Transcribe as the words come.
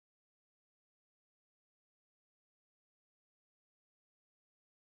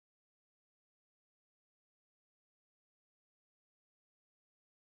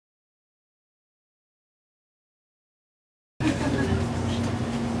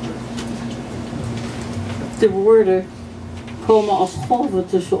De woorden komen als golven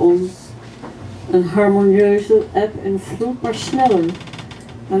tussen ons. Een harmonieuze eb en vloed, maar sneller.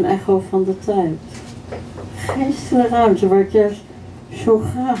 Een echo van de tijd. Geen stille ruimte waar ik juist zo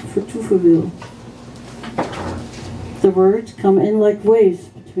graag vertoeven wil. The words come in like waves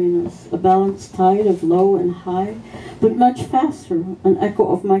between us, a balanced tide of low and high, but much faster, an echo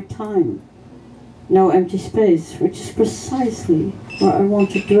of my time. No empty space, which is precisely where I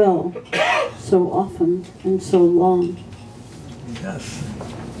want to dwell, so often and so long. Yes.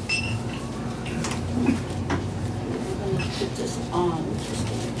 Put this on.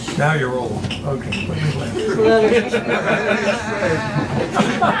 Now you're old. Okay, put your glasses.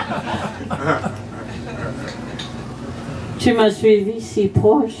 Tu m'as suivi si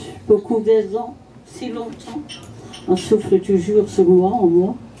proche, beaucoup des ans, si longtemps. Un souffle toujours sur moi, en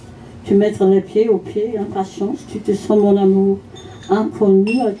moi. Tu mettras les pieds aux pieds, impatience, tu te sens mon amour.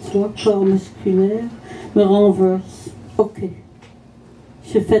 Inconnu à toi, corps musculaire, me renverse. Ok,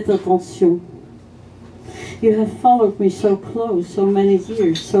 je fais attention. You have followed me so close, so many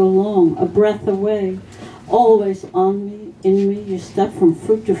years, so long, a breath away, always on me, in me. You step from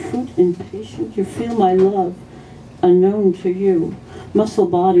fruit to fruit, impatient. You feel my love, unknown to you. Muscle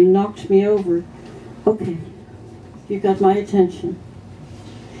body knocks me over. Okay, you got my attention.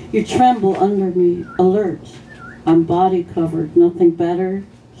 You tremble under me, alert. I'm body covered, nothing better.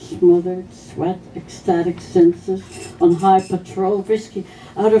 Smothered, sweat, ecstatic senses, on high patrol, risky,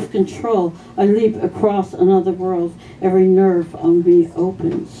 out of control. I leap across another world. Every nerve on me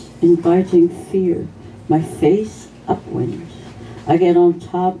opens, inviting fear. My face upwind. I get on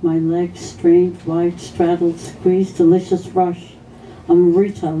top, my legs strained, wide, straddled, squeezed, delicious rush.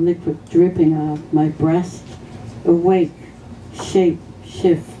 Amrita liquid dripping out my breast. Awake, shape,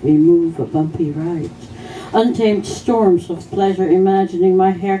 shift, we move a bumpy ride. Untamed storms of pleasure, imagining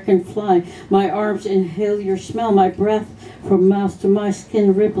my hair can fly, my arms inhale your smell, my breath from mouth to my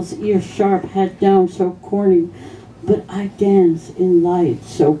skin ripples, ear sharp, head down, so corny. But I dance in light,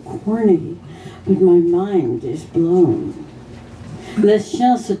 so corny, but my mind is blown. Les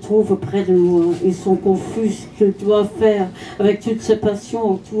chiens se trouvent près de moi, ils sont confus ce qu'ils doivent faire, avec toutes ces passions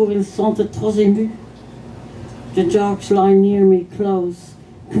autour, ils sentent trop émus. The dogs lie near me close,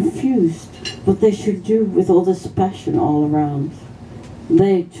 confused what they should do with all this passion all around.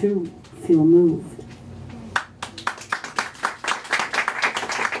 They too feel moved.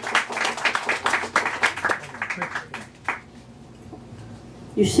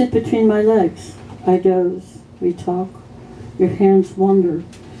 You sit between my legs. I doze. We talk. Your hands wander.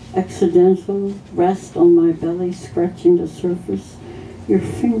 Accidental rest on my belly, scratching the surface. Your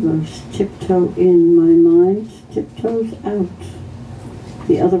fingers tiptoe in. My mind tiptoes out.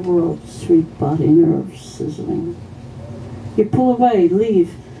 The other world, sweet body nerves sizzling. You pull away,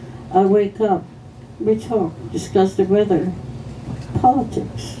 leave. I wake up. We talk, discuss the weather,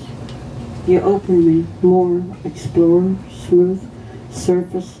 politics. You open me more, explore, smooth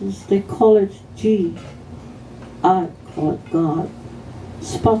surfaces. They call it G. I call it God.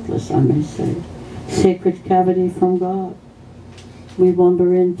 Spotless, I may say. Sacred cavity from God. We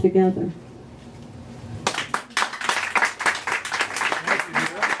wander in together.